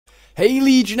Hey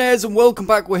Legionnaires, and welcome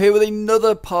back. We're here with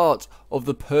another part of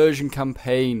the Persian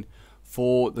campaign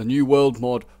for the New World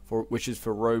mod, which is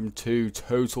for Rome 2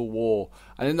 Total War.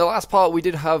 And in the last part we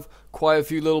did have quite a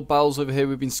few little battles over here.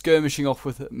 We've been skirmishing off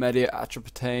with Media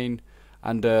Atropatene,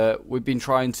 and we've been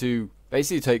trying to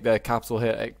basically take their capital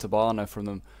here, Ecbatana, from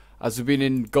them, as we've been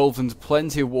engulfed into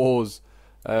plenty of wars,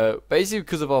 basically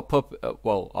because of our puppet,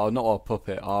 not our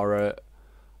puppet, our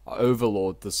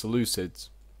overlord, the Seleucids.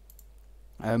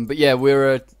 But yeah,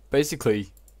 we're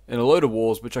basically in a load of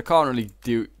wars, which I can't really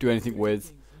do anything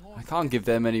with. I can't give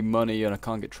them any money, and I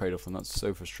can't get trade off them. That's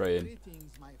so frustrating.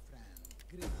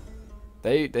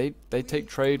 They take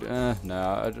trade?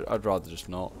 No, I'd rather just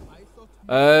not.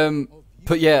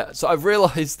 But yeah, so I've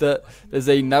realised that there's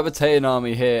a Nabatean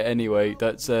army here anyway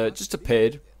that's just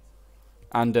appeared,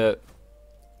 and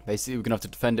basically we're gonna have to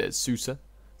defend it at Susa.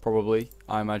 Probably,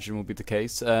 I imagine, will be the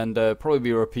case, and probably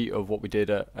be a repeat of what we did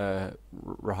at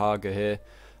Rahaga here.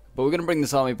 But we're going to bring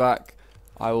this army back.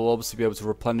 I will obviously be able to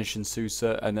replenish in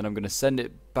Susa, and then I'm going to send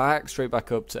it back, straight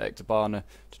back up to Ecbatana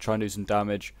to try and do some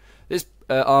damage. This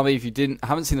army, if you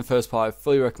haven't seen the first part, I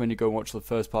fully recommend you go and watch the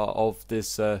first part of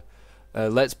this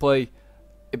Let's Play.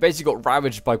 It basically got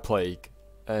ravaged by plague,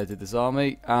 did this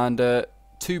army, and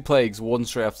 2 plagues, one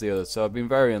straight after the other, so I've been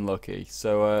very unlucky.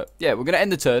 So yeah, we're going to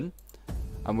end the turn,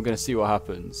 and we're going to see what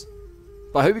happens.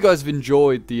 But I hope you guys have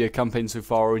enjoyed the campaign so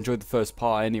far, or enjoyed the first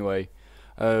part anyway.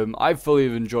 I fully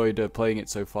have enjoyed playing it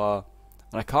so far,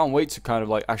 and I can't wait to kind of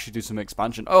like actually do some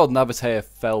expansion. Oh, Nabatea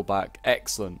fell back.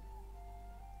 Excellent.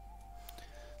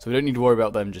 So we don't need to worry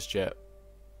about them just yet.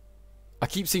 I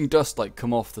keep seeing dust like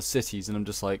come off the cities, and I'm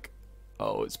just like,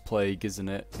 oh, it's plague, isn't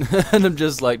it? And I'm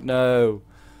just like, no.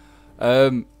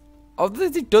 Have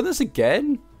they done this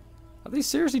again? Have they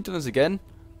seriously done this again?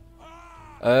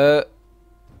 Can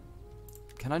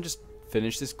I just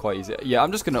finish this quite easy? Yeah,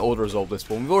 I'm just going to auto-resolve this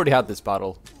one. We've already had this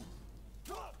battle.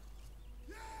 Oh,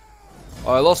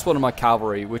 I lost one of my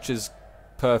cavalry, which is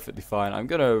perfectly fine. I'm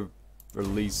going to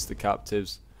release the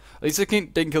captives. At least I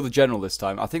didn't kill the general this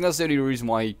time. I think that's the only reason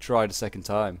why he tried a second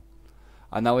time.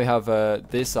 And now we have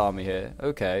this army here.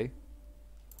 Okay.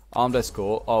 Armed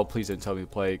escort. Oh, please don't tell me the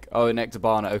plague. Oh, in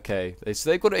Ecbatana. Okay.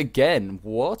 So they've got it again.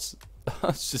 What?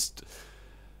 That's just...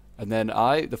 And then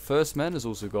the first man has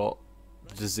also got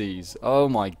disease. Oh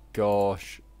my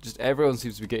gosh. Just everyone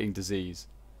seems to be getting disease.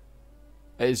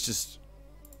 It's just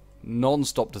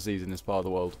non-stop disease in this part of the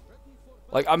world.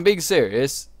 Like, I'm being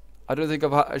serious. I don't think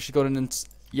I've actually got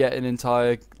an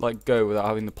entire like go without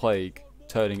having the plague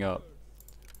turning up.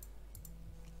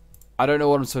 I don't know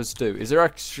what I'm supposed to do. Is there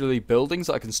actually buildings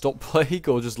that I can stop plague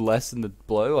or just lessen the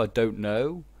blow? I don't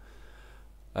know.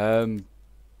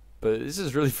 But this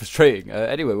is really frustrating.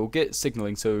 Anyway, we'll get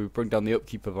signaling, so we bring down the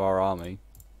upkeep of our army.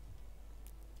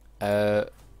 And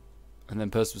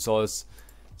then Persian it's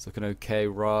looking okay.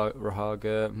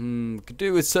 Rahaga. Could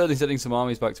do with certainly sending some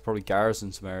armies back to probably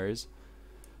garrison some areas.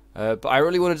 But I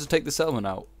really wanted to take the settlement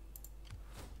out.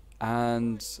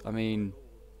 And, I mean,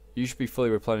 you should be fully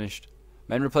replenished.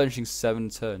 Men replenishing 7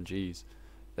 turns, jeez.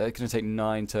 They're going to take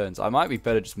 9 turns. I might be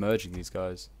better just merging these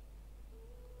guys.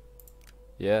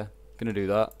 Yeah, going to do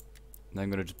that. And I'm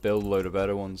going to just build a load of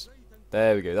better ones.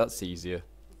 There we go, that's easier.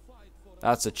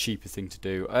 That's a cheaper thing to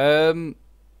do. I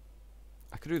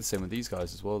could do the same with these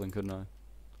guys as well then, couldn't I?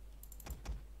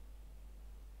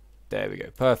 There we go,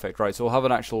 perfect. Right, so we'll have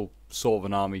an actual sort of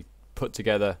an army put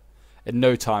together in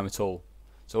no time at all.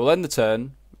 So we'll end the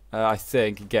turn, I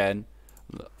think, again.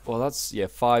 Well, that's, yeah,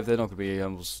 5. They're not going to be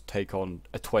able to take on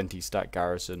a 20 stack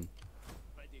garrison.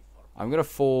 I'm going to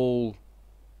fall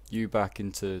you back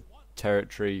into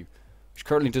territory, which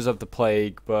currently does have the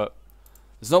plague, but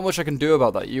there's not much I can do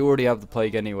about that. You already have the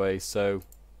plague anyway, so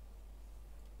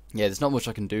yeah, there's not much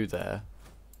I can do there.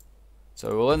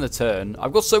 So we'll end the turn.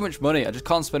 I've got so much money, I just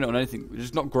can't spend it on anything. It's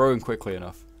just not growing quickly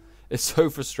enough. It's so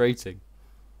frustrating.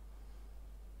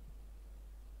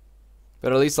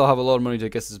 But at least I'll have a lot of money to, I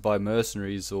guess, buy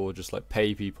mercenaries or just like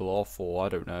pay people off, or I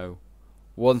don't know,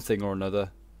 one thing or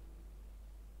another.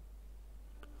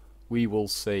 We will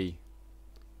see.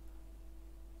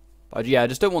 But yeah, I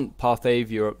just don't want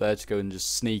Parthavia up there to go and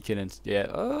just sneak in and... Yeah,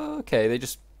 okay, they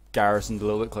just garrisoned a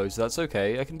little bit closer. That's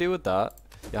okay, I can deal with that.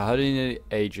 Yeah, I need an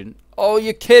agent. Oh,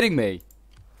 you're kidding me!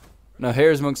 No,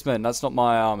 here's amongst men. That's not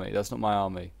my army. That's not my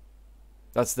army.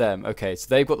 That's them. Okay, so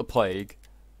they've got the plague.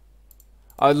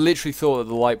 I literally thought that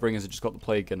the Lightbringers had just got the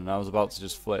plague in, and I was about to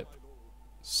just flip.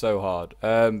 So hard.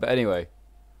 But anyway,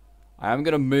 I am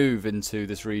going to move into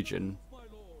this region.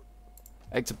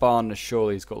 Ecbatana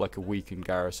surely has got like a weakened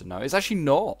garrison now. It's actually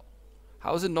not.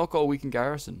 How has it not got a weakened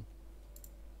garrison?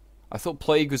 I thought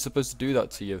plague was supposed to do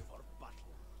that to you.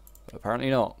 But apparently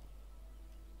not.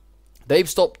 They've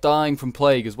stopped dying from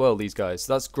plague as well, these guys.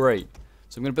 So that's great.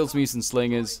 So I'm going to build some Eastern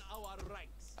Slingers.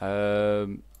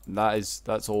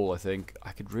 That's all, I think.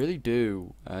 I could really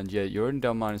do... And yeah, you're only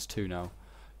down -2 now.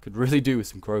 Could really do with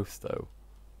some growth, though.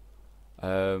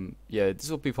 Yeah, this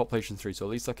will be population 3, so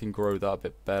at least I can grow that a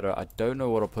bit better. I don't know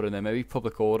what I'll put in there. Maybe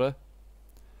public order.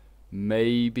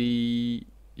 Maybe...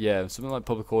 Yeah, something like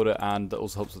public order, and that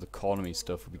also helps with economy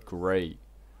stuff would be great.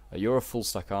 You're a full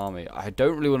stack army. I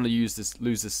don't really want to lose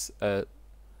this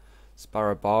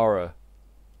Sparabara.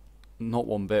 Not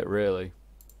one bit, really.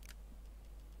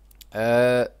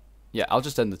 Yeah, I'll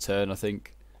just end the turn, I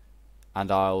think, and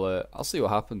I'll see what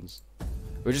happens.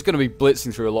 We're just going to be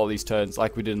blitzing through a lot of these turns,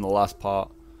 like we did in the last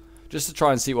part, just to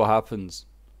try and see what happens.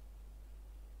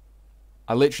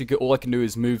 I literally all I can do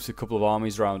is move a couple of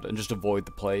armies around and just avoid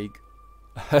the plague.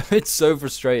 It's so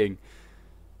frustrating.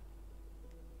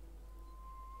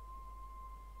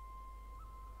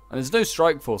 And there's no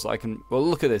strike force I can... Well,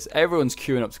 look at this. Everyone's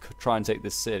queuing up to try and take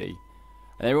this city.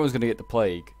 And everyone's going to get the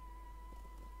plague.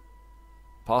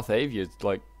 Parthavia's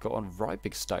like got a right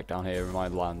big stack down here in my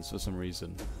lands for some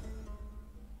reason.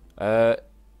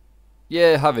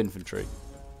 Yeah, have infantry.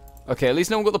 Okay, at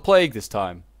least no one got the plague this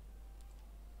time.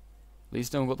 At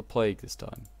least no one got the plague this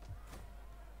time.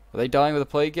 Are they dying with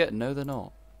the plague yet? No, they're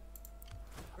not.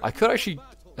 I could actually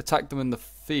attack them in the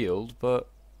field, but...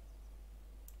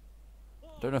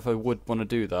 I don't know if I would want to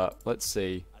do that. Let's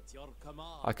see.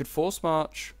 I could force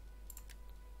march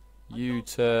you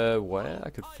to where? I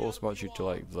could force march you to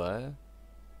like there.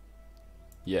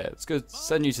 Yeah, let's go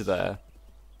send you to there.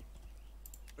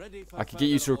 I could get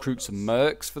you to recruit some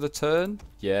mercs for the turn.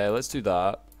 Yeah, let's do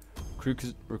that.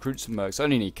 Recruit some mercs. I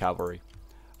only need cavalry.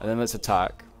 And then let's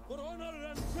attack.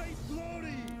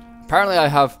 Apparently I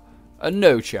have a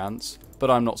no chance,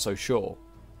 but I'm not so sure.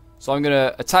 So I'm going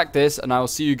to attack this, and I will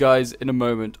see you guys in a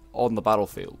moment on the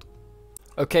battlefield.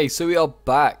 Okay, so we are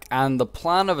back, and the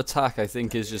plan of attack, I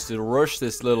think, is just to rush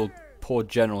this little poor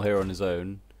general here on his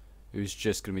own, who's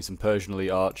just going to be some Persian elite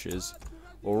archers.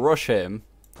 We'll rush him,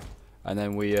 and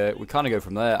then we kind of go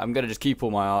from there. I'm going to just keep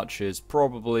all my archers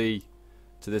probably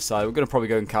to this side. We're going to probably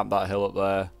go and camp that hill up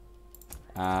there,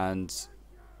 and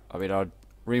I mean our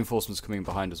reinforcements coming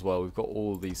behind as well. We've got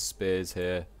all these spears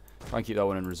here. Try and keep that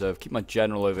one in reserve. Keep my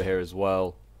general over here as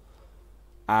well.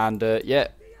 And, yeah,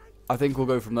 I think we'll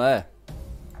go from there.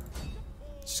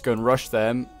 Just go and rush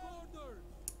them.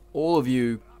 All of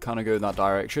you kind of go in that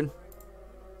direction.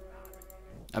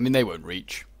 I mean, they won't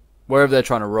reach. Wherever they're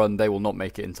trying to run, they will not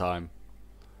make it in time.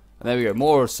 And there we go.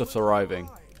 More stuff's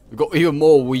arriving. We've got even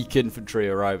more weak infantry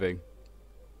arriving.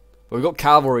 But we've got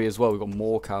cavalry as well. We've got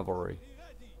more cavalry.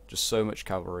 Just so much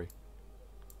cavalry.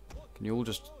 Can you all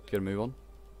just get a move on?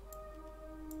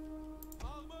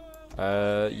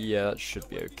 Yeah, that should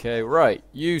be okay. Right,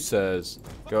 you sirs,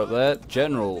 go up there.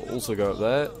 General, also go up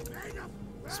there.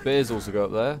 Spears, also go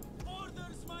up there.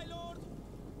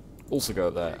 Also go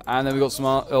up there. And then we've got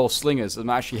some slingers, some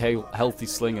actually healthy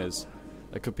slingers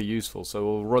that could be useful, so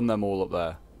we'll run them all up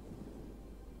there.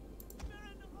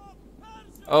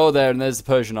 Oh, there, and there's the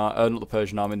Persian army, not the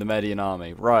Persian army, the Median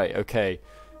army. Right, okay.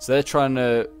 So they're trying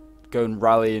to go and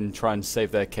rally and try and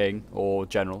save their king, or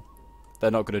general.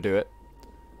 They're not going to do it.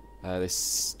 They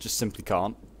just simply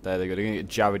can't. There they go. They're going to get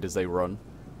jabbed as they run.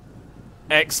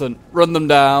 Excellent. Run them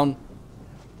down.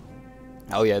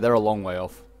 Oh yeah, they're a long way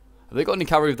off. Have they got any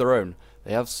cavalry of their own?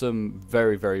 They have some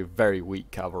very, very, very weak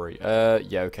cavalry.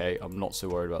 Yeah, okay. I'm not so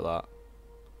worried about that.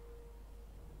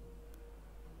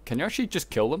 Can you actually just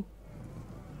kill them?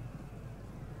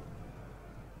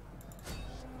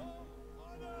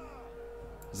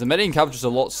 Is the Median cavalry just a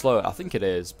lot slower? I think it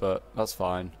is, but that's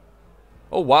fine.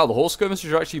 Oh wow, the horse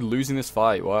skirmishers are actually losing this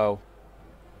fight. Wow.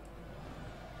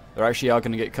 They actually are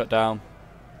going to get cut down.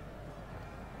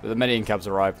 But the Median cabs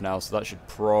arrived now, so that should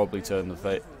probably turn the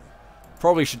fate.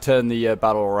 Probably should turn the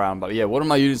battle around. But yeah, one of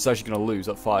my units is actually going to lose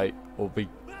that fight, or be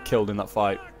killed in that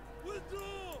fight.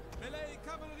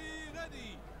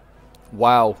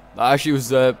 Wow, that actually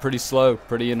was pretty slow,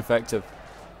 pretty ineffective.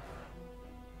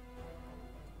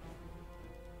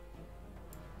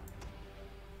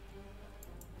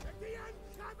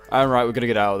 Alright, we're going to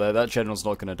get out of there. That general's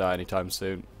not going to die anytime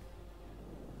soon.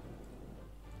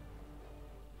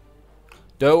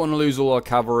 Don't want to lose all our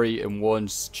cavalry in one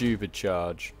stupid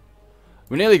charge.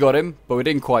 We nearly got him, but we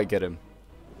didn't quite get him.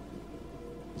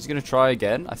 Is he going to try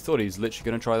again? I thought he was literally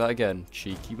going to try that again.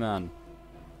 Cheeky man.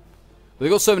 But they've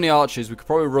got so many archers, we could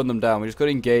probably run them down. We just got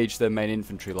to engage their main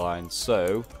infantry lines.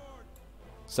 So,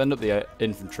 send up the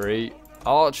infantry.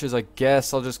 Archers, I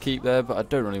guess I'll just keep there, but I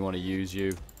don't really want to use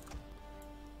you.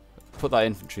 put that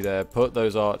infantry there. Put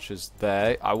those archers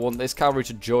there. I want this cavalry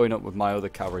to join up with my other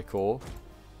cavalry corps.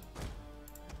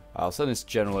 I'll send this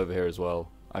general over here as well,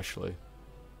 actually.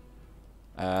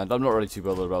 And I'm not really too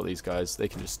bothered about these guys. They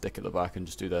can just stick at the back and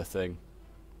just do their thing.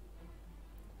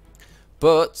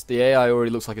 But the AI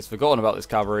already looks like it's forgotten about this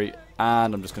cavalry,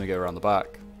 and I'm just going to go around the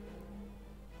back.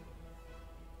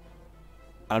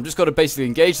 And I'm just going to basically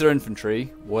engage their infantry,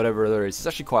 whatever there is. It's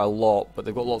actually quite a lot, but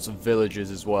they've got lots of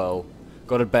villages as well.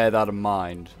 Got to bear that in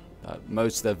mind.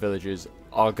 Most of their villages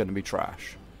are going to be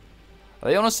trash. Are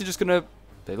they honestly just going to...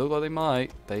 They look like they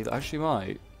might. They actually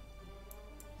might.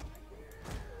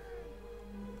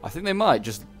 I think they might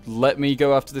just let me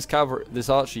go after this cavalry, this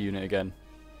archer unit again.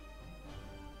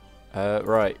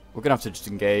 Right, we're gonna have to just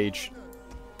engage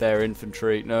their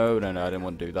infantry. No, I didn't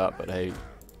want to do that, but hey,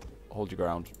 hold your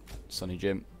ground, Sonny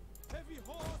Jim.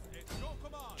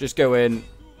 Just go in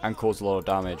and cause a lot of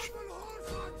damage.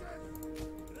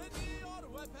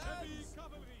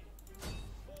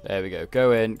 There we go.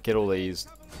 Go in, get all these,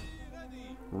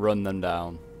 run them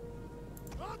down.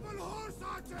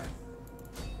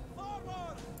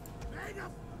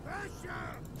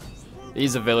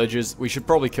 These are villagers. We should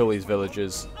probably kill these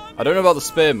villagers. I don't know about the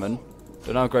spearmen.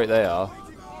 Don't know how great they are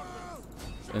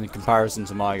in comparison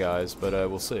to my guys, but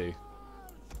we'll see.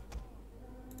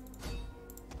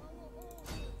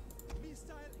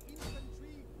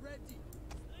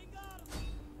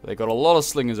 They got a lot of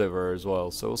slingers over here as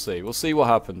well, so we'll see. We'll see what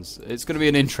happens. It's going to be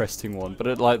an interesting one,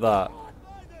 but like that.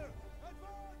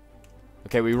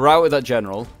 Okay, we routed that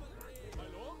general.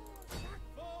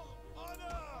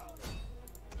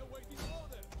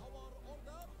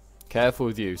 Careful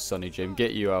with you, Sonny Jim.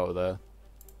 Get you out of there.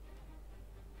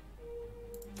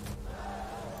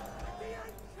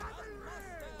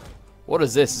 What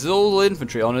is this? Is it all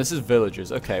infantry? Oh no, this is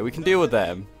villagers. Okay, we can deal with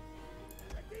them.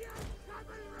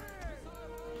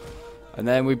 And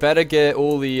then we better get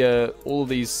all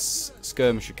these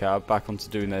skirmisher cab back onto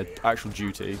doing their actual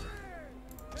duty.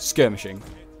 Skirmishing.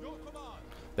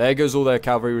 There goes all their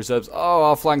cavalry reserves. Oh,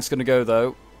 our flank's gonna go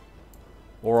though.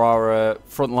 Or our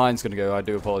front line's going to go, I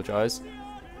do apologise.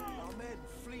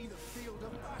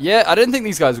 Yeah, I didn't think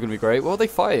these guys were going to be great. What are they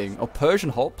fighting? Oh,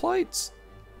 Persian hoplites?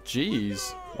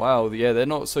 Jeez. Wow, yeah, they're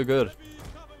not so good.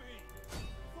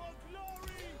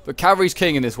 But cavalry's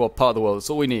king in this part of the world.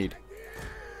 That's all we need.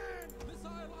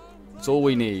 That's all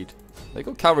we need. They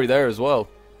got cavalry there as well.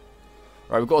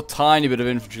 Right, we've got a tiny bit of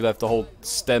infantry left to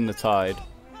stem the tide.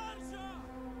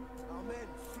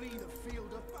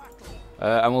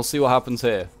 And we'll see what happens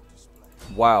here.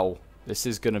 Wow, this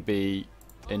is going to be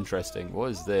interesting.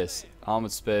 What is this?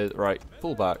 Armored spears. Right,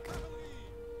 pull back.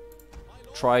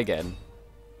 Try again.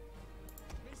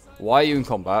 Why are you in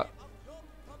combat?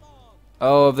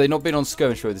 Oh, have they not been on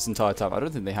skirmish mode this entire time? I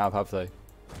don't think they have they?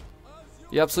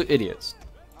 You absolute idiots.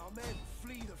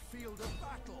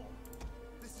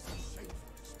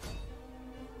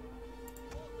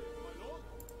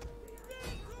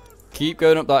 Keep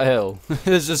going up that hill.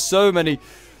 There's just so much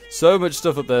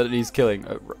stuff up there that he's killing.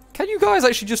 Can you guys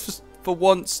actually just for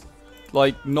once,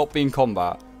 like, not be in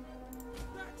combat?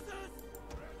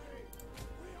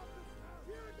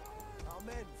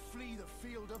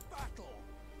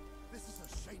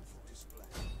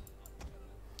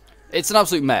 It's an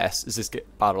absolute mess, is this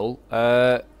battle.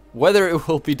 Whether it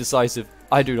will be decisive,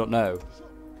 I do not know.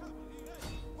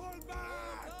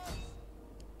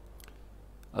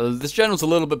 This general's a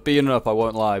little bit beaten up, I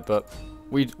won't lie, but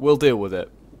we'll deal with it.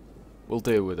 We'll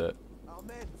deal with it.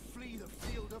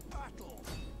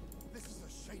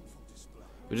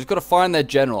 We just got to find their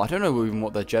general. I don't know even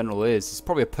what their general is. He's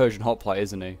probably a Persian hoplite,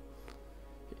 isn't he?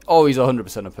 Oh, he's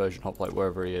 100% a Persian hoplite,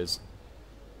 wherever he is.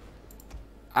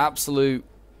 Absolute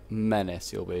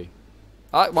menace he'll be.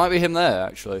 It might be him there,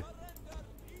 actually.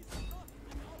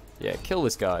 Yeah, kill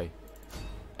this guy.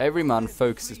 Every man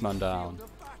focus this man down.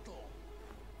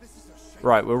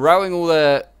 Right, we're routing all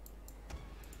their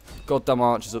goddamn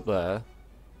archers up there.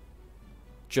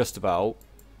 Just about.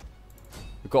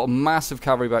 We've got a massive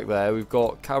cavalry back there. We've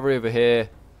got cavalry over here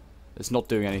that's not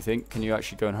doing anything. Can you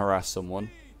actually go and harass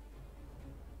someone?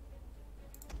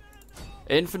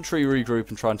 Infantry regroup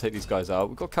and try and take these guys out.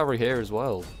 We've got cavalry here as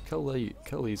well. Kill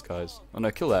these guys. Oh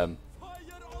no, kill them.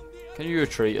 Can you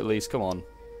retreat at least? Come on.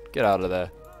 Get out of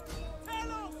there.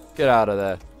 Get out of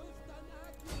there.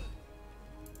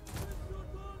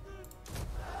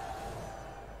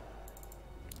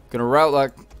 Gonna route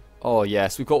that. Oh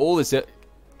yes, we've got all this,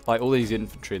 like all these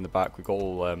infantry in the back. We've got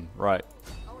all right.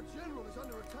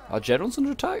 Our general's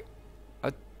under attack.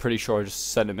 I'm pretty sure I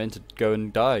just sent him in to go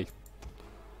and die.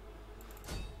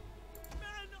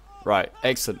 Right,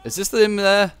 excellent. Is this him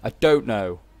there? I don't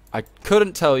know. I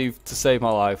couldn't tell you to save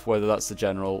my life whether that's the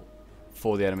general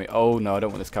for the enemy. Oh no, I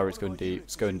don't want this cavalry. It's going deep.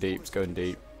 It's going deep. It's going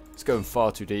deep. It's going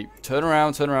far too deep. Turn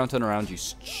around, turn around, turn around, you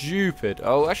stupid.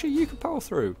 Oh, actually, you can power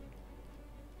through.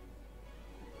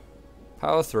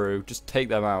 Power through. Just take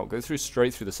them out. Go through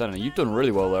straight through the center. You've done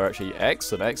really well there, actually.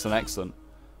 Excellent, excellent, excellent.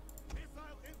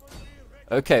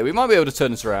 Okay, we might be able to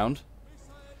turn this around.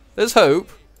 There's hope.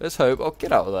 There's hope. Oh,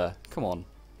 get out of there. Come on.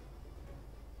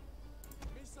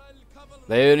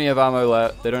 They only have ammo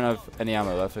left. They don't have any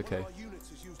ammo left. Okay.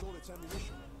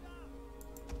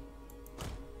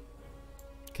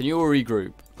 Can you all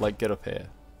regroup? Like, get up here.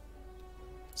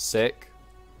 Sick.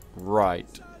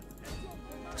 Right.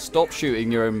 Stop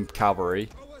shooting your own cavalry.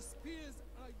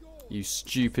 You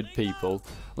stupid people.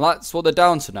 And that's what they're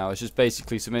down to now. It's just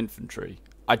basically some infantry.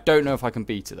 I don't know if I can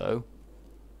beat it, though.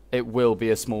 It will be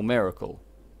a small miracle.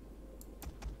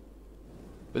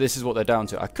 But this is what they're down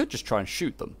to. I could just try and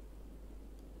shoot them.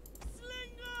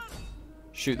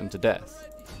 Shoot them to death.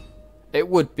 It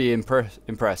would be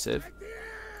impressive.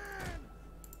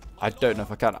 I don't know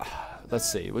if I can.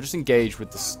 Let's see. We'll just engage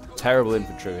with this terrible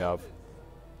infantry we have.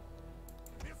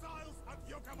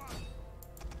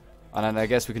 And then I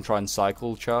guess we can try and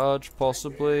cycle charge,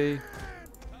 possibly.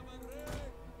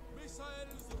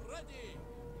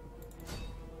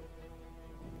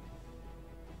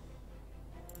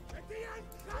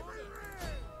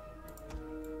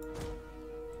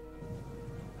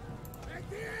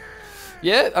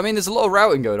 Yeah, I mean, there's a lot of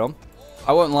routing going on.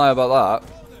 I won't lie about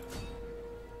that.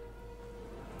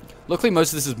 Luckily,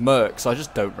 most of this is merc, so I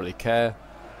just don't really care.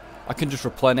 I can just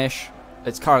replenish.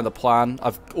 It's kind of the plan.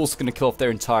 I'm also going to kill off their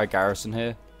entire garrison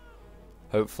here.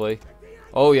 Hopefully.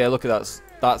 Oh, yeah, look at that.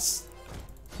 That's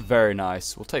very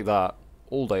nice. We'll take that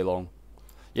all day long.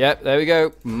 Yep, there we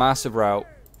go. Massive rout.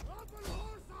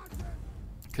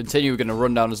 Continue. We're going to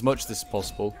run down as much of this as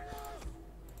possible.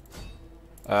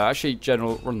 Actually,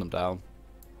 General, run them down.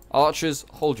 Archers,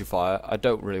 hold your fire. I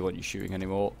don't really want you shooting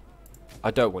anymore.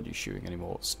 I don't want you shooting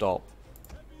anymore. Stop.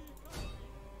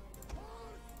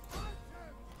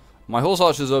 My horse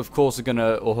archers, of course, are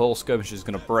gonna, or horse skirmishers, are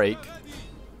gonna break.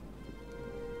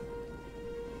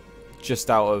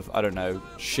 Just out of, I don't know,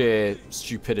 sheer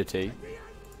stupidity.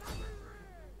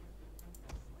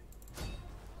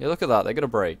 Yeah, look at that. They're gonna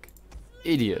break.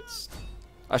 Idiots.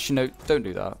 Actually, no, don't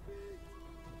do that.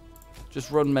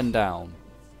 Just run men down.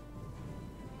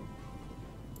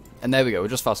 And there we go. We'll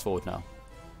just fast forward now.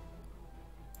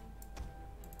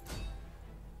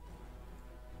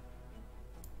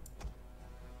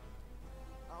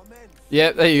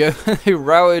 Yeah, there you go. They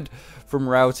routed from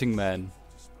routing men.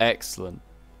 Excellent.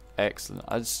 Excellent.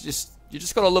 You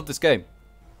just gotta love this game.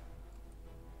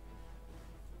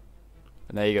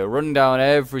 And there you go. Running down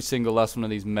every single last one of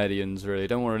these medians, really.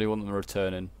 Don't really want them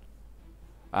returning.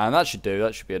 And that should do.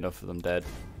 That should be enough for them dead.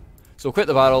 So we'll quit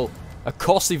the battle. A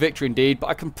costly victory indeed, but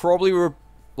I can probably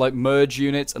like merge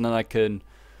units, and then I can.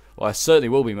 Well, I certainly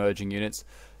will be merging units.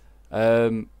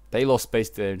 They lost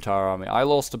basically their entire army. I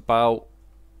lost about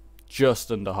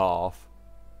just under half.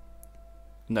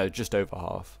 No, just over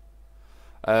half.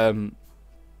 But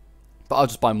I'll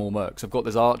just buy more mercs. I've got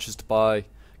these archers to buy.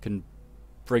 Can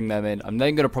bring them in. I'm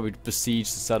then going to probably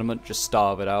besiege the settlement, just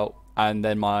starve it out. And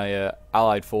then my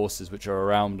allied forces, which are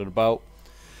around and about,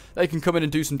 they can come in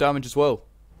and do some damage as well.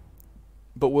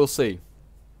 But we'll see.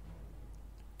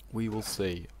 We will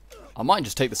see. I might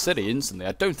just take the city instantly.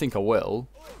 I don't think I will.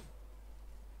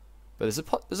 But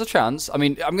there's a chance. I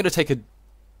mean, I'm going to take a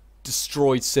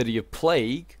destroyed city of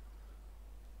plague.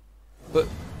 But,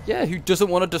 yeah, who doesn't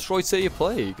want a destroyed city of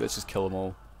plague? Let's just kill them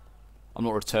all. I'm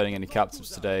not returning any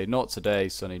captives today. Not today,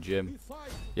 Sonny Jim.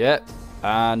 Yeah,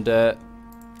 and I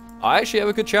actually have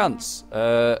a good chance.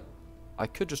 I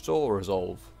could just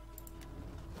auto-resolve.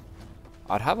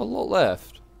 I'd have a lot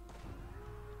left.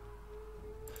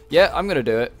 Yeah, I'm going to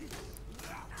do it.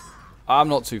 I'm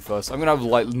not too fussed. I'm going to have,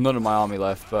 like, none of my army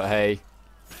left, but hey.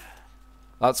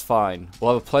 That's fine.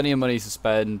 We'll have plenty of money to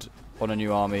spend on a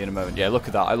new army in a moment. Yeah, look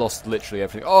at that. I lost literally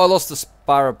everything. Oh, I lost the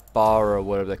Sparabara or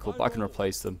whatever they're called, but I can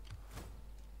replace them.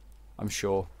 I'm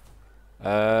sure.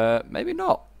 Maybe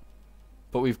not.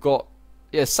 But we've got,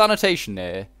 yeah, sanitation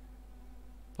here.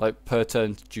 Like, per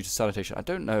turn due to sanitation. I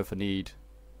don't know if I need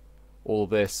all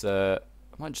this. I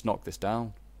might just knock this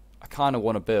down. I kind of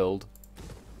want to build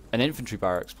an infantry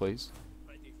barracks, please.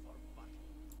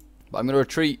 But I'm going to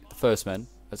retreat the first men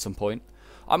at some point.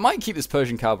 I might keep this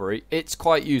Persian cavalry. It's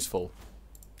quite useful.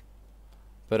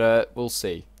 But we'll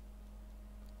see.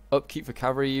 Upkeep for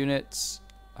cavalry units.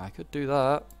 I could do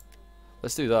that.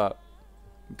 Let's do that.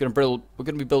 We're going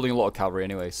to be building a lot of cavalry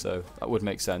anyway, so that would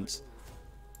make sense.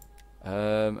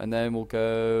 And then we'll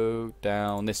go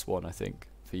down this one, I think,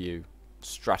 for you.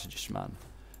 Strategist man.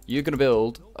 You're going to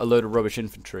build a load of rubbish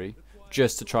infantry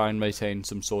just to try and maintain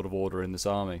some sort of order in this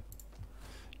army.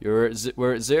 We're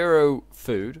at 0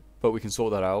 food, but we can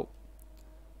sort that out.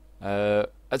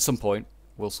 At some point,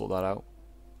 we'll sort that out.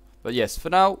 But yes, for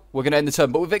now, we're going to end the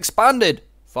turn. But we've expanded!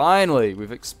 Finally,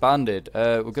 we've expanded.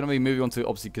 We're going to be moving on to,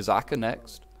 obviously, Kazaka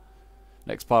next.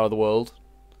 Next part of the world.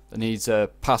 That needs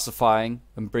pacifying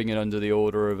and bringing under the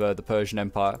order of the Persian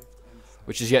Empire.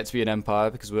 Which is yet to be an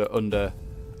empire because we're under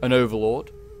an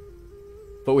overlord.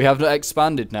 But we have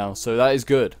expanded now, so that is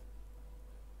good.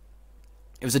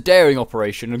 It was a daring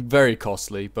operation and very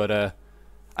costly, but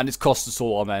and it's cost us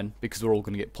all our men because we're all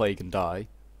going to get plague and die.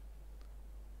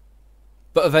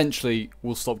 But eventually,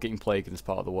 we'll stop getting plague in this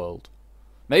part of the world.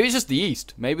 Maybe it's just the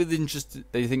East. Maybe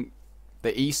they think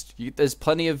the East, there's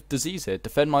plenty of disease here.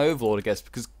 Defend my overlord, I guess,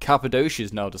 because Cappadocia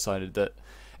has now decided that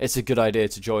it's a good idea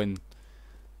to join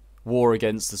war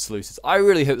against the Seleucids. I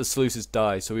really hope the Seleucids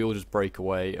die, so we all just break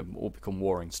away and all become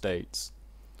warring states.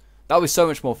 That would be so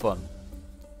much more fun.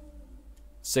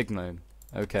 Signum.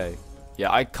 Okay.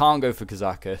 Yeah, I can't go for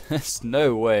Kazaka. There's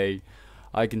no way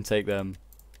I can take them.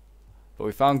 But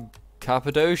we found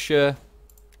Cappadocia.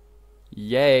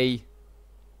 Yay.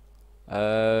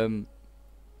 I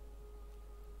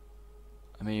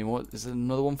mean, what is there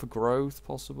another one for growth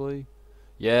possibly?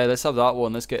 Yeah, let's have that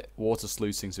one. Let's get water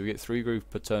sluicing, so we get 3 growth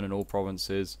per turn in all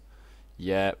provinces.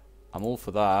 Yeah, I'm all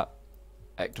for that.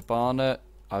 Ectobana,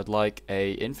 I'd like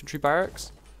a infantry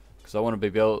barracks because I want to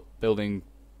be building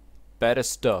better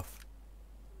stuff.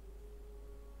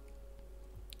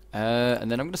 And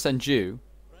then I'm going to send you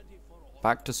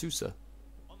back to Susa.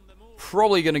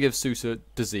 Probably going to give Susa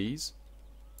disease.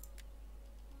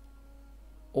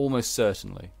 Almost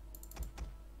certainly.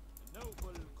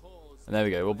 And there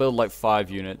we go. We'll build like 5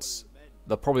 units.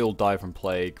 They'll probably all die from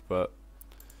plague, but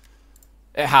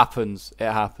it happens. It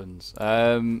happens.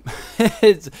 I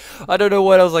don't know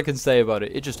what else I can say about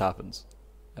it. It just happens.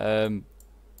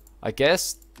 I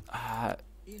guess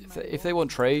if they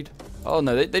want trade. Oh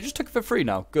no, they just took it for free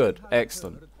now. Good,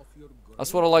 excellent.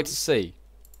 That's what I like to see.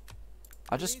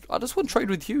 I just want to trade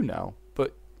with you now,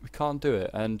 but we can't do it,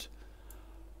 and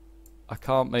I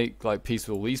can't make like peace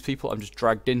with all these people. I'm just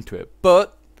dragged into it,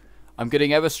 but I'm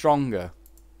getting ever stronger.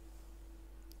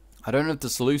 I don't know if the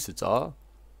Seleucids are.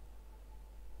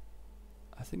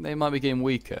 I think they might be getting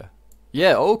weaker.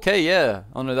 Yeah, okay, yeah.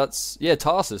 Oh no, that's... Yeah,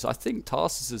 Tarsus. I think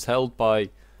Tarsus is held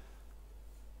by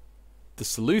the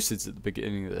Seleucids at the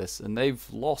beginning of this, and they've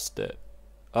lost it.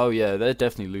 Oh yeah, they're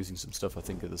definitely losing some stuff, I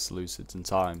think, of the Seleucids in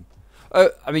time. Oh,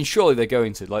 I mean, surely they're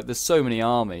going to. Like, there's so many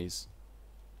armies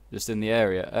just in the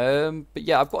area. But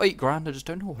yeah, I've got 8 grand. I just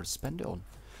don't know what to spend it on.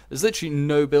 There's literally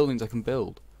no buildings I can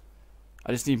build.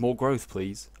 I just need more growth,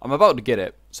 please. I'm about to get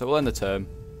it, so we'll end the term.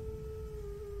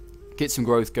 Get some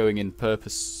growth going in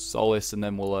Purpus Solis, and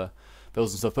then we'll build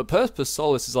some stuff. But Purpus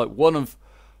Solis is like one of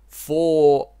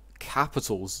 4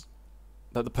 capitals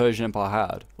that the Persian Empire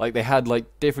had. Like, they had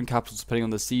like different capitals depending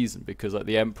on the season, because like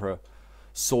the emperor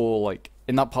saw, like,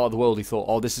 in that part of the world, he thought,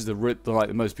 oh, this is the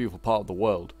most beautiful part of the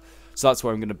world, so that's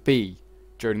where I'm going to be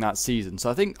during that season. So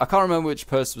I can't remember which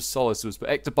Perseus Solis was, but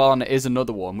Ectobana is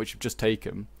another one which we've just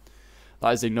taken.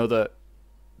 That is another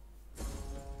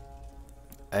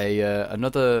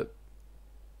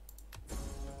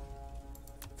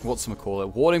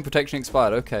whatchamacallit, warding protection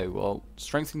expired. Okay, well,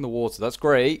 strengthening the water, that's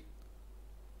great.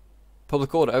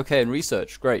 Public order, okay, and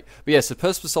research, great. But yes, so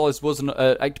Perseus Solis was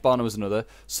Ectobana was another,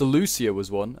 Seleucia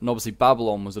was one, and obviously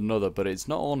Babylon was another, but it's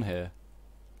not on here.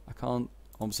 I can't,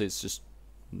 obviously it's just,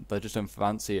 they just don't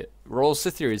fancy it. Royal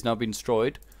Scythia has now been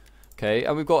destroyed. Okay,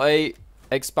 and we've got a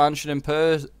expansion in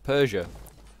Persia.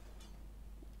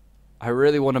 I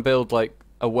really want to build like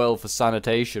a well for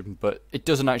sanitation, but it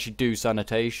doesn't actually do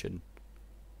sanitation.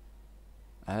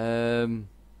 There's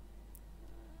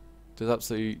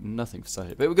absolutely nothing for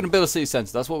sanitation. But we're going to build a city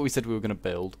centre. That's what we said we were going to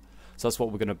build. So that's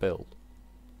what we're going to build.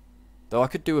 Though I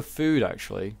could do a food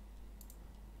actually.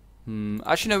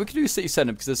 Actually, no, we could do a city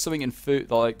centre because there's something in food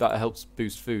like that helps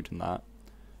boost food and that.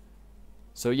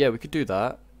 So yeah, we could do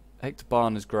that.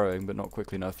 Ectobarn is growing, but not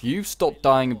quickly enough. You've stopped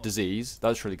dying of disease.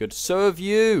 That's really good. So have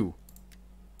you.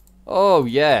 Oh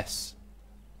yes.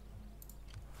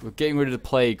 We're getting rid of the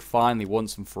plague finally,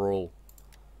 once and for all.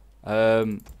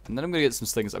 And then I'm gonna get some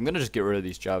slingers. I'm gonna just get rid of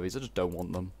these Javis. I just don't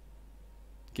want them.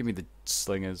 Give me the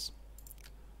slingers.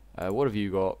 What have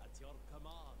you got?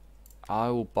 I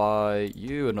will buy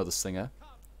you another slinger.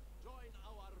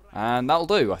 And that'll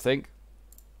do, I think.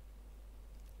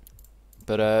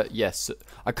 But yes,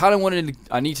 I kind of wanted to,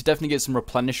 I need to definitely get some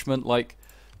replenishment, like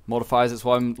modifiers. That's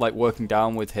why I'm like working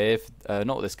down with here.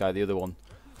 Not this guy, the other one.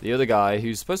 The other guy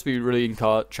who's supposed to be really in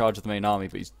charge of the main army,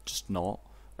 but he's just not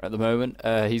at the moment.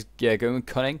 He's going with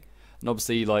cunning, and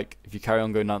obviously like if you carry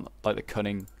on going down like the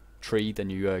cunning tree, then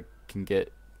you can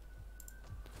get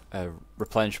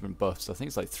replenishment buffs. I think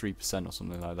it's like 3% or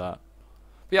something like that.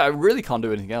 But yeah, I really can't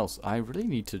do anything else. I really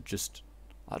need to just,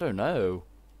 I don't know,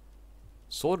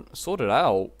 sort it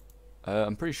out.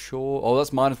 I'm pretty sure. Oh, that's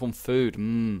 -1 food.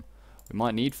 We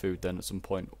might need food then at some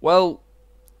point. Well,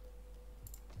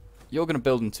 you're gonna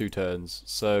build in 2 turns,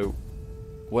 so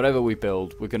whatever we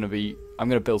build, I'm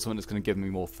gonna build something that's gonna give me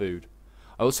more food.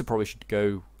 I also probably should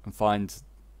go and find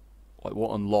like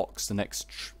what unlocks the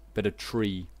next bit of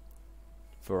tree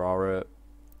for our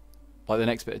like the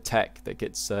next bit of tech that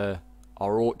gets our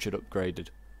orchard upgraded.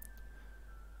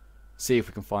 See if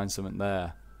we can find something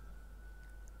there.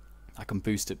 I can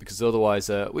boost it, because otherwise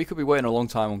we could be waiting a long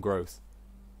time on growth.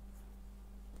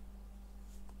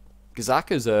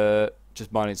 Gazaka's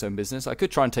just minding its own business. I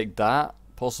could try and take that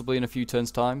possibly in a few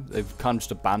turns time. They've kind of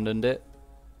just abandoned it.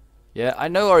 Yeah, I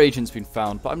know our agent's been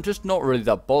found, but I'm just not really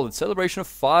that bothered. Celebration of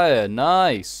Fire,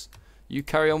 nice. You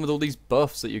carry on with all these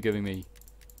buffs that you're giving me,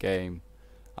 game.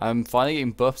 I'm finally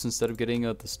getting buffs instead of getting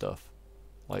other stuff,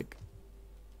 like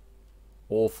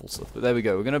awful stuff. But there we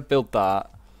go. We're gonna build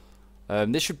that.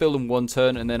 This should build in 1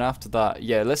 turn, and then after that,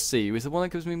 yeah, let's see. Is the one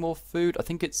that gives me more food? I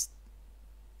think it's...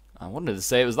 I wanted to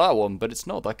say it was that one, but it's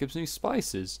not. That gives me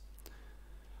spices.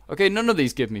 Okay, none of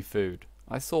these give me food.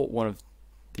 I thought one of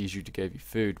these gave you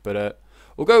food, but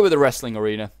we'll go with a wrestling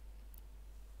arena.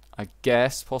 I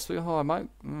guess, possibly. Oh, I might...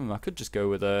 I could just go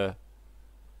with a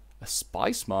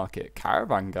spice market.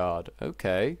 Caravan guard.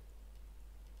 Okay.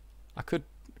 I could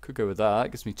go with that.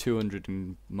 It gives me 200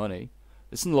 in money.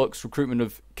 This unlocks recruitment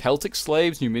of Celtic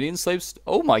slaves, Numidian slaves.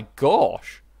 Oh my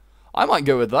gosh. I might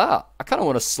go with that. I kind of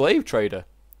want a slave trader.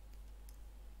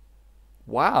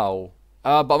 Wow.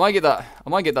 But I might get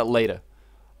that later.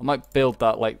 I might build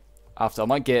that like after. I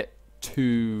might get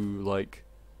 2 like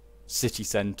city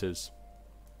centers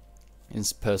in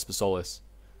Persipolis,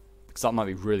 because that might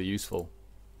be really useful.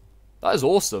 That is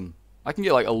awesome. I can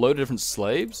get like a load of different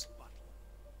slaves.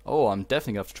 Oh, I'm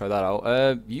definitely gonna have to try that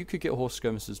out. You could get horse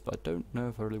skirmishers, but I don't know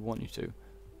if I really want you to.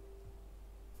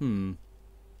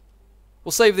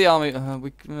 We'll save the army.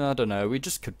 I don't know. We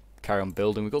just could carry on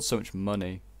building. We've got so much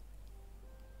money.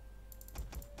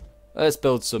 Let's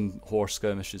build some horse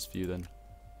skirmishers for you then.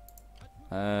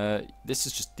 This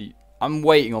is just the... I'm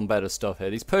waiting on better stuff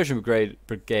here. These Persian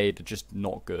brigade are just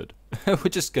not good. We're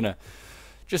just gonna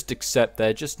accept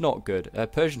they're just not good.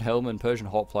 Persian helmet and Persian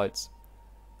hoplites.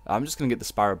 I'm just gonna get the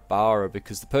Sparabara,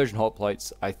 because the Persian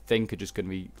hoplites I think are just gonna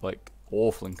be like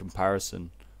awful in comparison.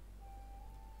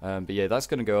 But yeah, that's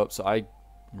gonna go up. So I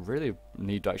really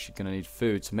gonna need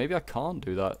food. So maybe I can't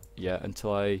do that yet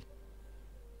until I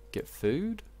get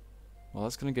food. Well,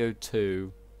 that's gonna go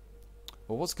to...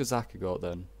 Well, what's Gazaka got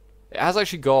then? It has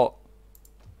actually got...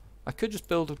 I could just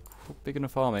build a big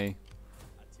enough army.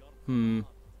 I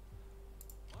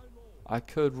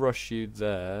could rush you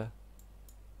there.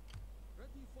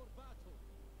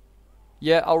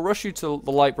 Yeah, I'll rush you to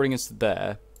the Lightbringers to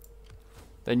there.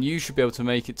 Then you should be able to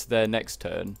make it to there next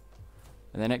turn.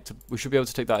 And then we should be able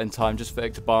to take that in time just for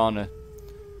Ectobana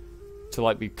to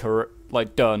like be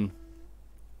done.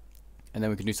 And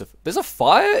then we can do stuff. There's a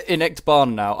fire in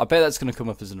Ectobana now. I bet that's going to come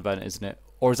up as an event, isn't it?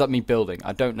 Or is that me building?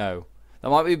 I don't know. That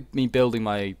might be me building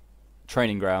my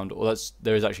training ground, or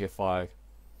there is actually a fire.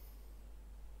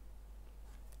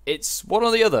 It's one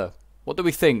or the other. What do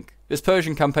we think? This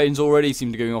Persian campaign's already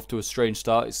seemed to be going off to a strange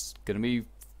start. It's going to be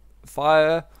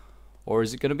fire, or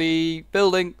is it going to be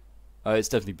building? It's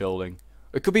definitely building.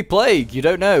 It could be plague. You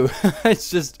don't know.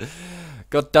 It's just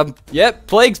goddamn. Yep,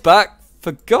 plague's back.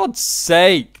 For God's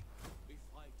sake!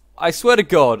 I swear to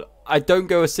God, I don't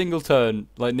go a single turn,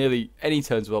 like nearly any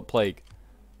turns without plague.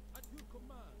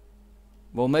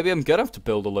 Well, maybe I'm gonna have to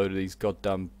build a load of these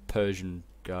goddamn Persian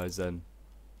guys then.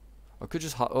 I could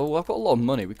just... Oh, I've got a lot of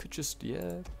money. We could just...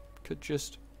 Yeah, could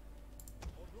just...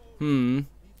 Yeah,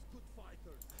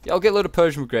 I'll get a load of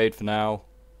Persian brigade for now.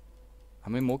 How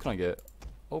many more can I get?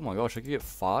 Oh my gosh, I could get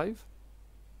 5? Are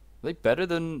they better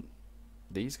than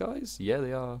these guys? Yeah,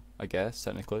 they are, I guess,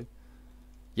 technically.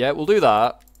 Yeah, we'll do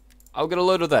that. I'll get a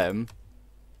load of them.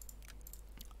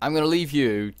 I'm going to leave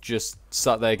you just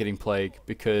sat there getting plague,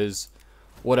 because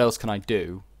what else can I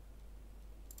do?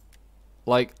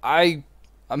 Like, I'm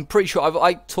pretty sure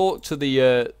I talked to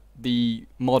the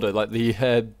modder, like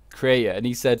the creator, and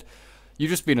he said,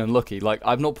 you've just been unlucky. Like,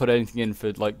 I've not put anything in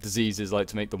for like diseases, like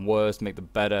to make them worse, make them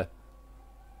better.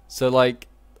 So like,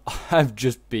 I've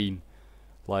just been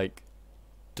like,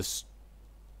 just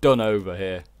done over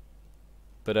here.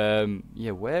 But,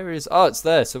 yeah, where is... Oh, it's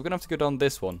there. So we're going to have to go down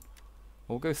this one.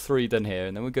 We'll go 3 then here,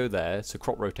 and then we'll go there. So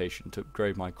crop rotation to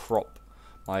upgrade my crop,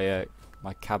 my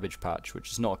cabbage patch,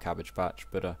 which is not a cabbage patch,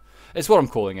 but it's what I'm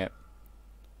calling it.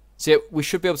 So yeah, we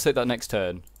should be able to take that next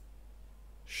turn.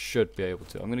 Should be able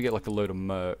to. I'm going to get like a load of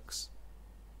mercs.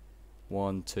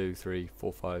 1, 2, 3,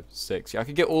 4, 5, 6. Yeah, I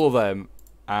could get all of them,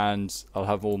 and I'll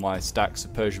have all my stacks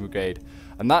of Persian Brigade.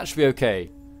 And that should be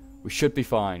okay. We should be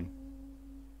fine.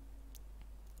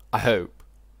 I hope.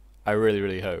 I really,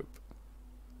 really hope.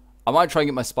 I might try and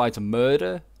get my spy to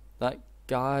murder that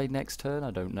guy next turn.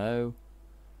 I don't know.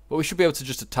 But we should be able to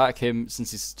just attack him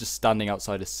since he's just standing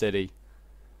outside a city.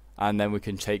 And then we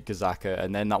can take Gazaka.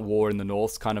 And then that war in the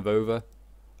north's kind of over.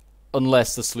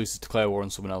 Unless the Sluices declare war on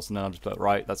someone else. And then I'll just be like,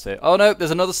 right, that's it. Oh no,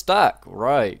 there's another stack.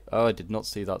 Right. Oh, I did not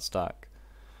see that stack.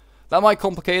 That might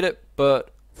complicate it.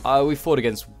 But we fought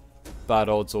against bad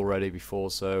odds already before.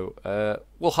 So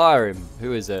we'll hire him.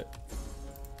 Who is it?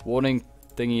 Warning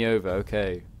thingy over.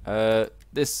 Okay.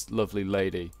 This lovely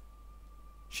lady.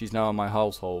 She's now in my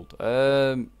household.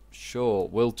 Sure.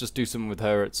 We'll just do something with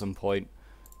her at some point.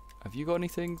 Have you got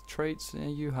anything? Traits? Yeah,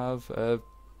 you have.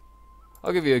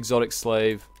 I'll give you exotic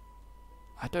slave.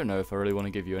 I don't know if I really want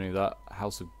to give you any of that.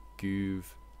 House of Goov.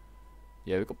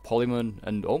 Yeah, we've got Polyman.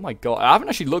 And oh my god. I haven't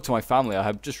actually looked at my family. I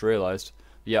have just realised.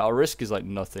 Yeah, our risk is like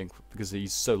nothing. Because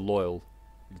he's so loyal.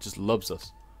 He just loves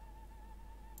us.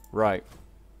 Right.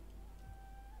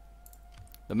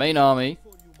 The main army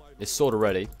is sort of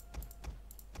ready.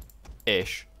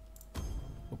 Ish.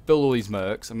 We'll build all these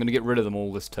mercs. I'm going to get rid of them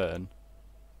all this turn.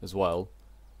 As well.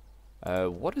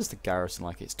 What is the garrison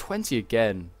like? It's 20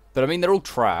 again. But I mean, they're all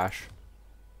trash.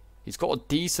 He's got a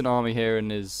decent army here in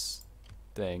his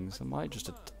things. I might just...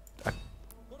 I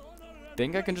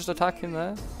think I can just attack him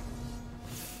there.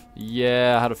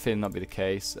 Yeah, I had a feeling that'd be the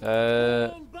case.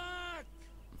 I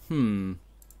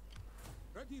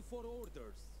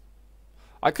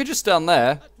could just stand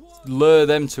there, lure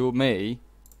them to me.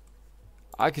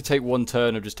 I could take one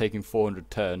turn of just taking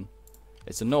 400 turn.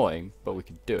 It's annoying, but we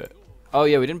could do it. Oh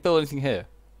yeah, we didn't build anything here.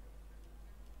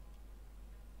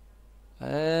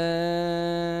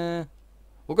 We'll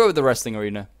go with the wrestling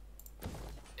arena.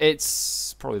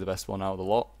 It's probably the best one out of the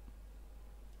lot.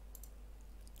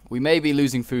 We may be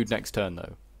losing food next turn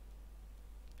though.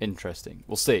 Interesting.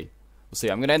 We'll see. We'll see.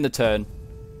 I'm going to end the turn.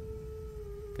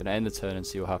 Gonna end the turn and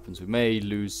see what happens. We may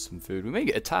lose some food. We may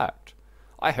get attacked.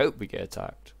 I hope we get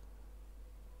attacked.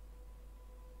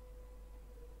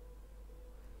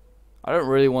 I don't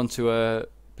really want to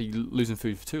be losing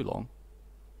food for too long.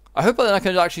 I hope that then I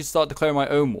can actually start declaring my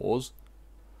own wars.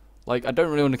 Like, I don't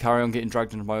really want to carry on getting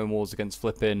dragged into my own wars against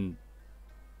flipping...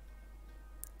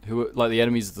 who are, like, the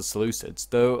enemies of the Seleucids.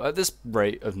 Though, at this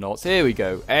rate of knots... Here we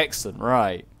go. Excellent.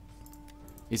 Right.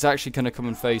 He's actually going to come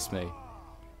and face me.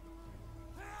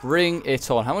 Bring it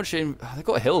on. How much... They've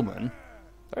got a hillman.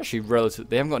 They're actually relative...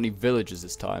 They haven't got any villagers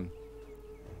this time.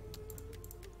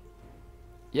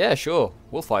 Yeah, sure.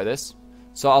 We'll fight this.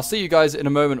 So I'll see you guys in a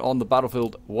moment on the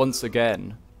battlefield once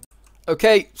again.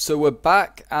 Okay, so we're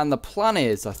back, and the plan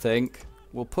is, I think,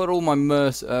 we'll put all my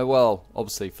well,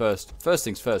 obviously, first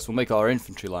things first, we'll make our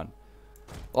infantry line.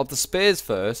 I'll have the spears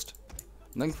first,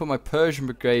 and then put my Persian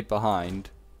brigade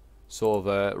behind, sort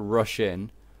of rush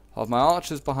in. I'll have my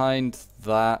archers behind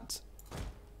that,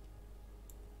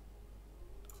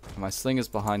 and my slingers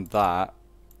behind that.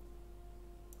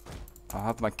 I'll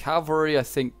have my cavalry, I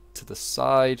think, to the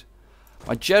side.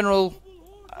 My general...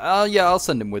 yeah, I'll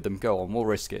send him with them. Go on, we'll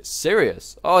risk it.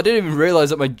 Sirius. Oh, I didn't even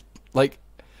realise that my... Like...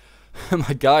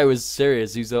 my guy was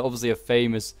Sirius. He's obviously a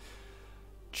famous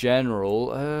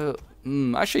general.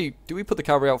 Actually, do we put the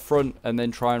cavalry out front and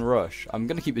then try and rush? I'm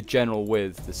going to keep the general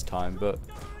with this time, but...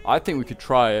 I think we could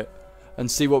try it and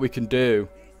see what we can do.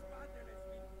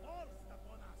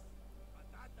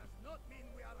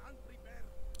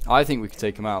 I think we could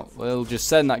take him out. We'll just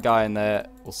send that guy in there.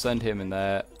 We'll send him in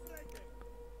there.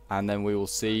 And then we will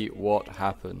see what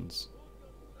happens.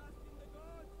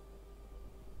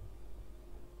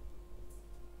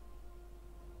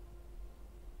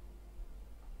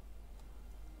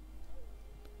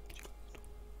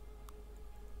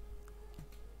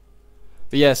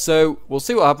 But yeah, so we'll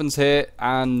see what happens here.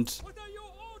 And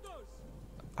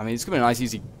I mean, it's going to be a nice,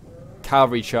 easy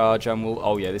cavalry charge, and we'll...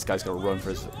 Oh yeah, this guy's got to run for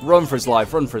his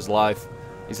life.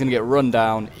 He's going to get run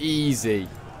down. Easy.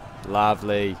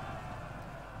 Lovely.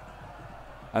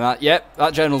 And that, yep,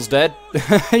 that general's dead.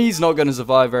 He's not going to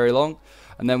survive very long.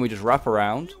 And then we just wrap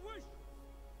around.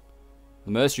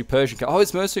 The mercenary Persian cav. Oh,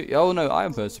 it's mercenary. Oh no, I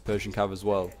am mercenary Persian cav as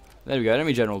well. There we go.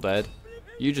 Enemy general dead.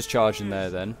 You just charge in there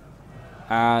then.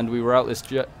 And we rout this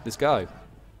guy.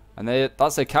 And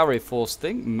that's their cavalry force, I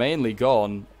think, mainly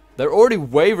gone. They're already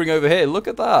wavering over here. Look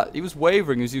at that. He was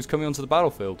wavering as he was coming onto the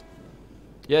battlefield.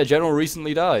 Yeah, General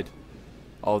recently died.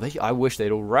 Oh, I wish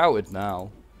they'd all routed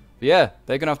now. But yeah,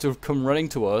 they're going to have to come running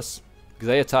to us because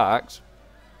they attacked.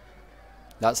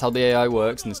 That's how the AI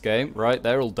works in this game, right?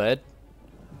 They're all dead.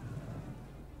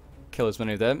 Kill as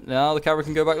many of them. Now the cavalry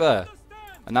can go back there.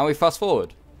 And now we fast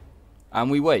forward.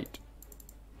 And we wait.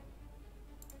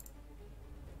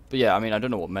 But yeah, I mean, I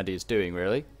don't know what Medi is doing,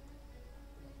 really.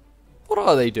 What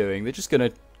are they doing? They're just going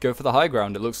to go for the high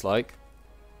ground, it looks like.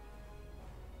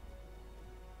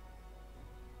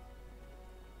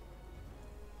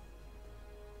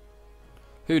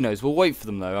 Who knows? We'll wait for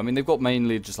them, though. I mean, they've got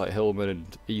mainly just like Hillman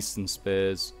and Eastern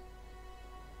Spears.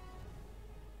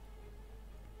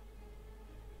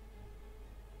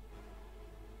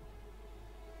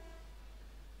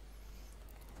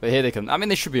 But here they come. I mean,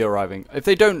 they should be arriving. If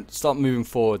they don't start moving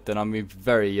forward, then I'm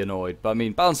very annoyed. But I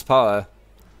mean, balance of power,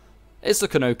 it's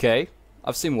looking okay.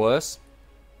 I've seen worse.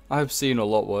 I've seen a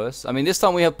lot worse. I mean, this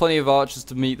time we have plenty of archers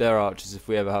to meet their archers if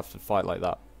we ever have to fight like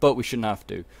that. But we shouldn't have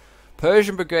to.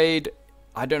 Persian Brigade,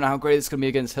 I don't know how great it's going to be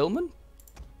against Hillman.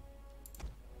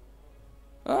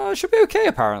 It should be okay,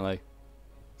 apparently.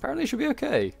 Apparently it should be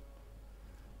okay.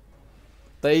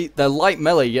 They're light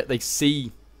melee, yet they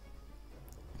see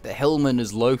the Hillman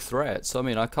as low threat. So, I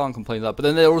mean, I can't complain that. But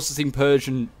then they're also seeing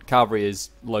Persian cavalry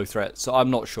as low threat. So, I'm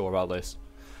not sure about this.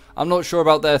 I'm not sure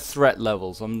about their threat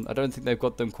levels. I don't think they've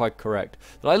got them quite correct.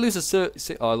 Did I lose oh,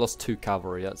 I lost 2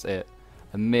 cavalry. That's it.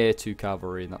 A mere 2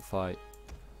 cavalry in that fight.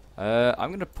 I'm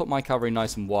going to put my cavalry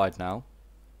nice and wide now.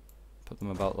 Put them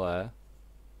about there.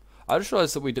 I just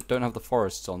realised that we don't have the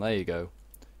forests on. There you go.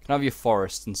 You can have your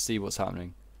forests and see what's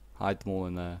happening. Hide them all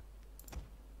in there.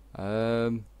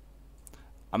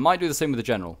 I might do the same with the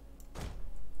general.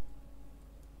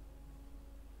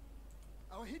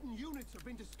 Our hidden units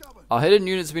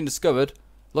have been discovered.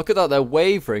 Look at that, they're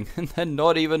wavering and they're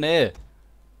not even here.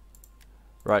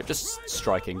 Right, just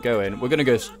striking. Go in. We're going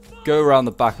to go around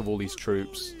the back of all these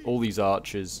troops, all these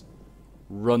archers,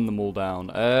 run them all down.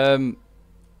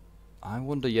 I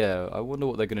wonder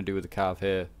what they're going to do with the cav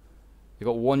here. They've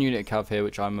got 1 unit of cav here,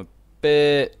 which I'm a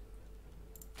bit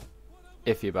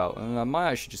iffy about. And I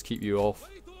might actually just keep you off.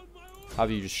 Have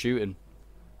you just shooting.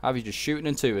 Have you just shooting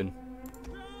and tooting.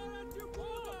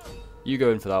 You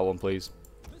go in for that one, please.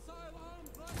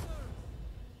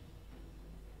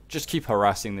 Just keep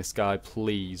harassing this guy,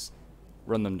 please.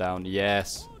 Run them down.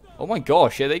 Yes. Oh my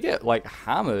gosh, yeah, they get, like,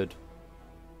 hammered.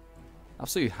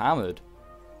 Absolutely hammered.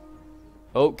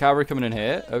 Oh, cavalry coming in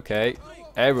here. Okay.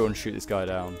 Everyone shoot this guy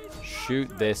down.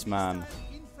 Shoot this man.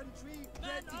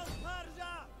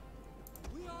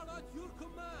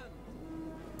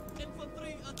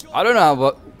 I don't know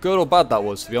how good or bad that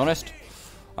was, to be honest.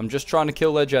 I'm just trying to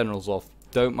kill their generals off.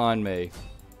 Don't mind me.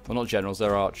 Well, not generals,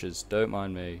 they're archers. Don't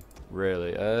mind me.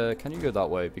 Really. Can you go that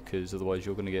way? Because otherwise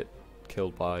you're going to get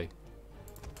killed by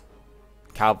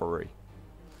cavalry.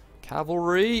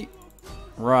 Cavalry?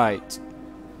 Right.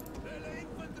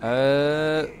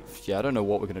 Yeah, I don't know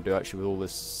what we're going to do actually with all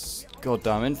this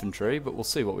goddamn infantry, but we'll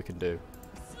see what we can do.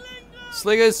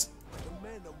 Slingers!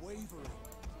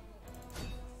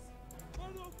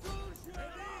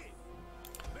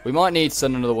 We might need to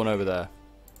send another one over there.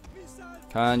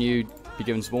 Can you be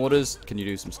given some orders? Can you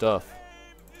do some stuff?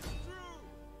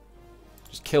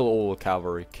 Just kill all the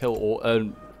cavalry. Kill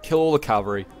all the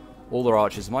cavalry. All their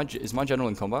archers. Is my general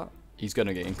in combat? He's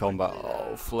gonna get in combat.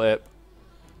 Oh, flip.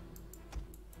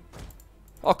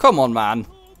 Oh, come on, man.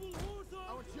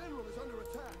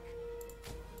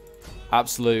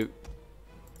 Absolute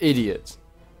idiot.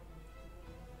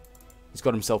 He's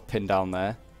got himself pinned down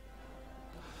there.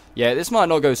 Yeah, this might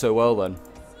not go so well then.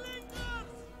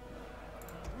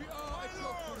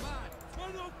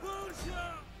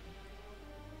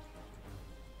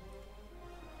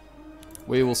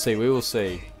 We will see, we will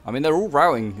see. I mean, they're all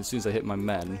routing as soon as I hit my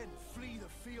men.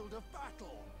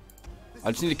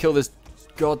 I just need to kill this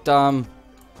goddamn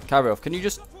cavalry off. Can you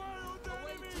just...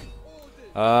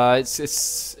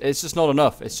 it's just not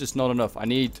enough. It's just not enough. I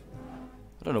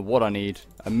don't know what I need.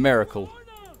 A miracle.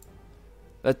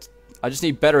 I just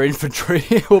need better infantry.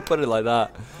 We'll put it like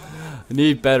that. I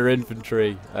need better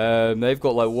infantry. They've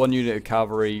got like 1 unit of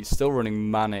cavalry still running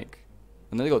manic.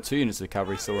 And then they've got 2 units of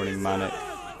cavalry still running manic.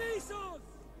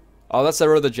 Oh, that's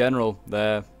their other general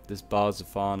there. This Bars of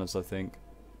Farners, I think.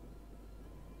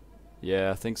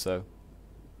 Yeah, I think so.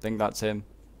 I think that's him.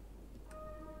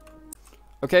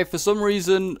 Okay, for some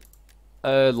reason,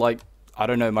 like, I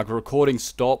don't know, my recording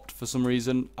stopped for some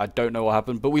reason. I don't know what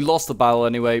happened, but we lost the battle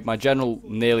anyway. My general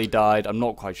nearly died. I'm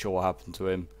not quite sure what happened to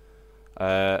him.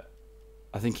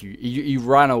 I think he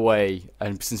ran away,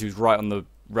 and since he was right on the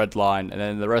red line, and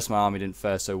then the rest of my army didn't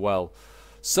fare so well.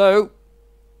 So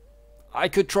I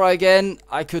could try again.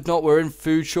 I could not. We're in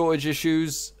food shortage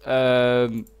issues.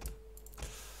 I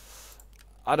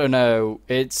don't know.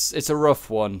 It's a rough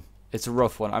one. It's a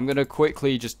rough one. I'm gonna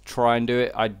quickly just try and do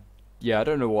it. I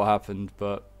don't know what happened,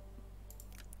 but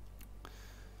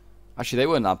actually they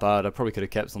weren't that bad. I probably could have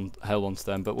kept held on to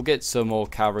them, but we'll get some more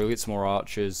cavalry. We'll get some more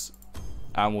archers,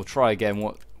 and we'll try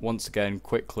again. Once again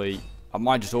quickly. I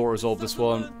might just auto-resolve this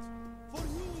one.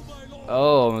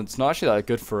 Oh, it's not actually that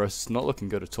good for us. Not looking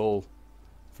good at all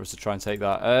for us to try and take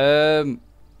that. I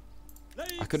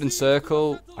could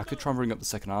encircle. I could try and bring up the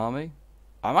second army.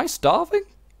 Am I starving?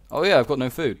 Oh yeah, I've got no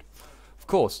food. Of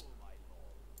course.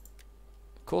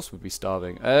 Of course we'd be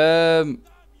starving. Is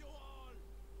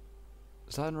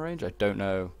that in range? I don't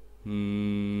know.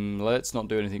 Let's not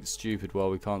do anything stupid while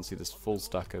we can't see this full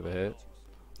stack over here.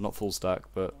 Not full stack,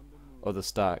 but other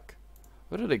stack.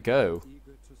 Where did it go?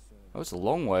 Oh, it's a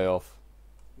long way off.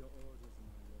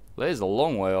 That is a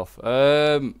long way off.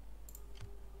 Are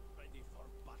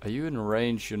you in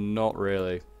range? You're not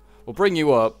really. We'll bring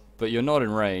you up, but you're not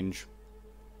in range.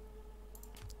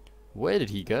 Where did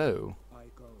he go?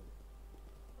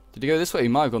 Did he go this way? He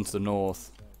might have gone to the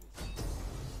north.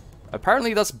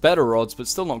 Apparently that's better odds, but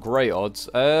still not great odds.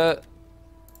 I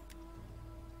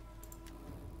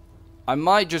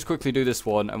might just quickly do this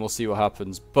one, and we'll see what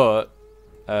happens, but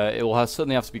it will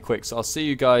certainly have to be quick, so I'll see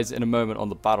you guys in a moment on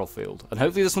the battlefield. And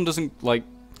hopefully this one doesn't, like,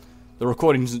 the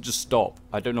recording doesn't just stop.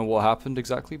 I don't know what happened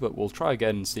exactly, but we'll try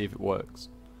again and see if it works.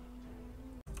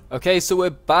 Okay, so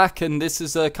we're back, and this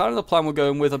is kind of the plan we're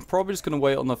going with. I'm probably just going to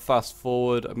wait on the fast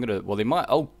forward. I'm going to, well, they might,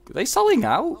 oh, are they selling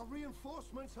out?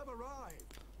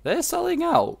 They're selling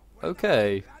out?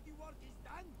 Okay.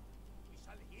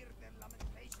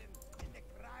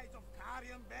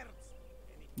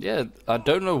 Yeah, I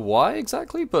don't know why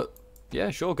exactly, but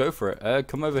yeah, sure, go for it.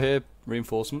 Come over here,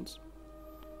 reinforcements.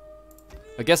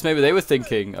 I guess maybe they were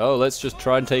thinking, oh, let's just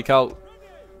try and take out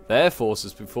their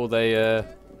forces before they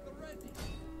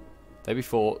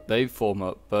form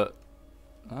up, but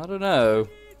I don't know.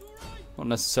 Not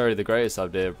necessarily the greatest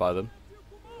idea by them.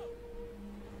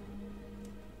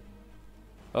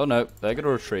 Oh no, they're gonna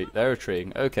retreat. They're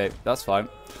retreating. Okay, that's fine.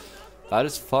 That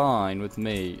is fine with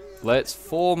me. Let's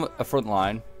form a front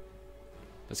line.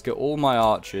 Let's get all my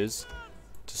archers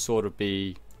to sort of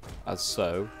be as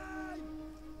so.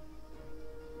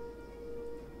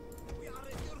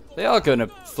 They are going to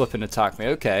flip and attack me.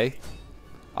 Okay.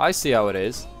 I see how it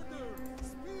is.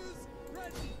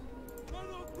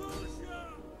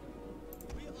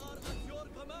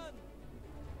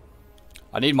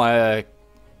 I need my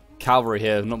cavalry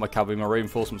here. Not my cavalry, my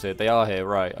reinforcements here. They are here,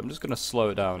 right. I'm just going to slow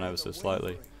it down ever so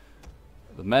slightly.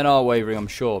 The men are wavering, I'm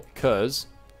sure, because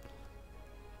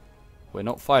we're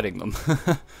not fighting them.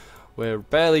 We're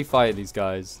barely fighting these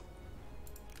guys.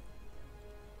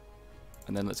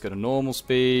 And then let's go to normal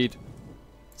speed.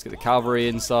 Let's get the cavalry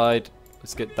inside.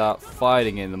 Let's get that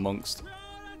fighting in amongst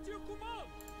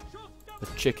the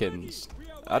chickens.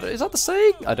 Is that the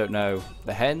saying? I don't know.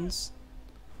 The hens?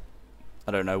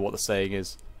 I don't know what the saying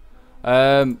is.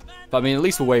 But I mean, at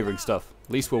least we're wavering stuff.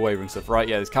 At least we're wavering stuff. Right,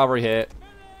 yeah, there's cavalry here.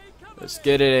 Let's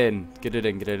get it in. Get it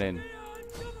in, get it in.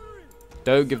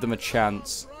 Don't give them a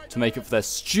chance to make up for their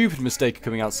stupid mistake of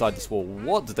coming outside this wall.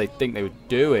 What did they think they were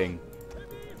doing?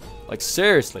 Like,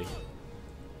 seriously.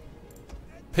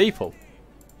 People.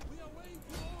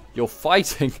 You're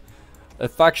fighting a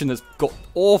faction that's got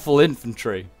awful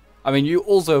infantry. I mean, you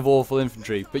also have awful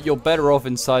infantry, but you're better off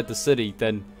inside the city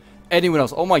than anyone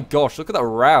else. Oh my gosh, look at that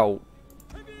rout.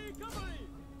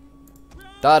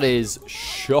 That is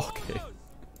shocking.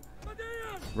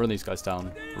 Run these guys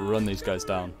down. Run these guys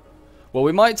down. Well,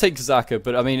 we might take Zaka,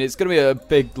 but I mean, it's going to be a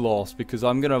big loss because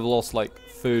I'm going to have lost, like,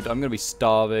 food. I'm going to be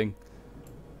starving.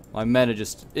 My men are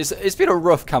just... It's been a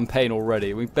rough campaign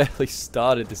already. We barely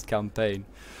started this campaign.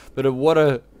 But what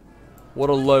a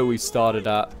low we started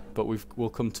at. But we'll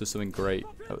come to something great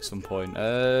at some point.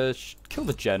 Kill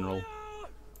the general.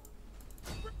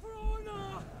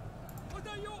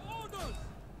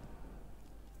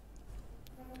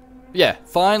 Yeah,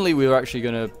 finally we were actually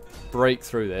going to break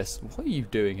through this. What are you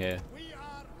doing here?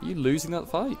 Are you losing that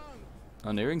fight?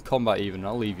 Oh, no, you're in combat even.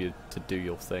 I'll leave you to do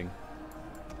your thing.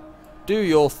 Do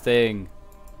your thing.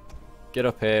 Get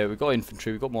up here. We've got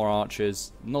infantry. We've got more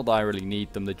archers. Not that I really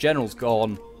need them. The general's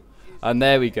gone. And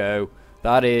there we go.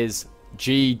 That is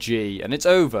GG. And it's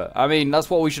over. I mean, that's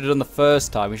what we should have done the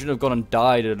first time. We should have gone and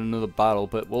died in another battle.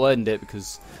 But we'll end it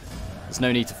because there's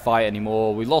no need to fight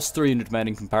anymore. We lost 300 men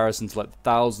in comparison to like the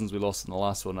thousands we lost in the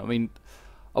last one. I mean,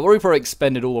 I've already probably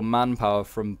expended all the manpower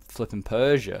from flipping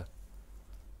Persia.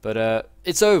 But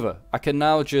it's over. I can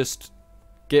now just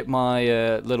get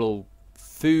my little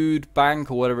food bank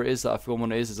or whatever it is that I forgot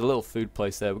what it is. There's a little food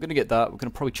place there. We're going to get that. We're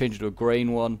going to probably change it to a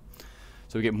grain one,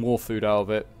 so we get more food out of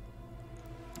it.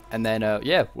 And then,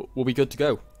 yeah, we'll be good to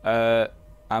go.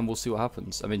 And we'll see what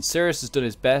happens. I mean, Sirius has done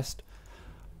his best,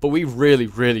 but we really,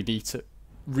 really need to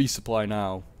resupply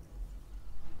now.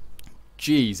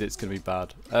 Jeez, it's going to be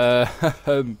bad.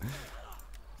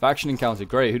 Faction encounter,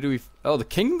 great. Who do we... Oh, the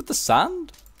King with the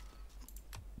Sand?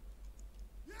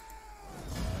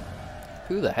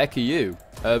 Who the heck are you?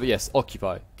 But yes,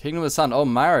 occupy. Kingdom of the Sand. Oh,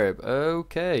 Marib.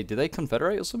 Okay. Did they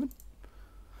confederate or something?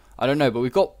 I don't know, but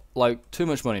we've got, like, too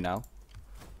much money now.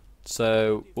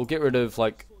 So, we'll get rid of,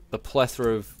 like, the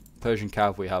plethora of Persian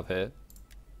cav we have here.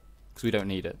 Because we don't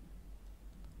need it.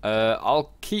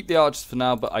 I'll keep the archers for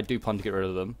now, but I do plan to get rid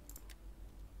of them.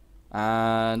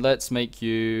 And let's make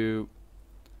you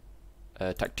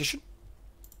a tactician.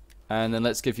 And then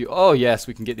let's give you... Oh, yes,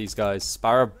 we can get these guys.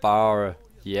 Sparabara.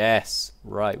 Yes.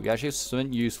 Right, we actually have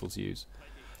something useful to use.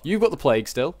 You've got the plague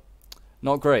still.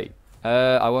 Not great.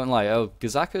 I won't lie. Oh,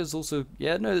 Gazaka is also...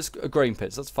 Yeah, no, there's a grain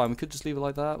pit. So that's fine. We could just leave it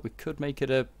like that. We could make it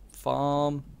a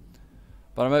farm.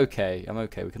 But I'm okay. I'm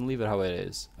okay. We can leave it how it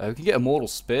is. We can get a mortal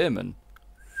spearman.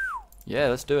 Yeah,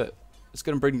 let's do it. It's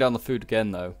going to bring down the food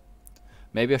again, though.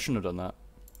 Maybe I shouldn't have done that.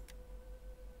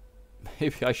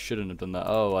 Maybe I shouldn't have done that.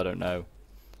 Oh, I don't know.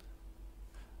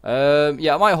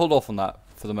 Yeah, I might hold off on that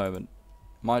for the moment.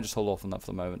 Might just hold off on that for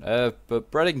the moment.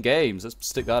 But breading games, let's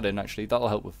stick that in, actually. That'll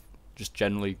help with just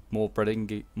generally more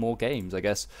more games, I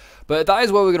guess. But that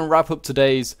is where we're going to wrap up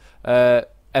today's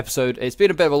episode. It's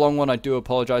been a bit of a long one, I do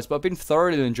apologise, but I've been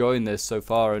thoroughly enjoying this so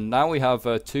far. And now we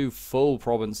have 2 full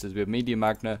provinces. We have Media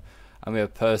Magna and we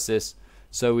have Persis.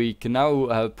 So we can now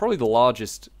have probably the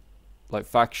largest like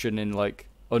faction in like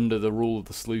under the rule of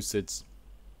the Seleucids.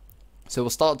 So we'll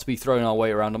start to be throwing our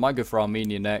weight around. I might go for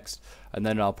Armenia next, and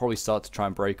then I'll probably start to try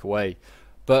and break away.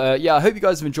 But yeah, I hope you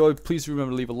guys have enjoyed. Please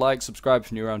remember to leave a like, subscribe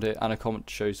if you're new around here, and a comment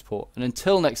to show your support. And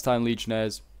until next time,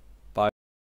 Legionnaires,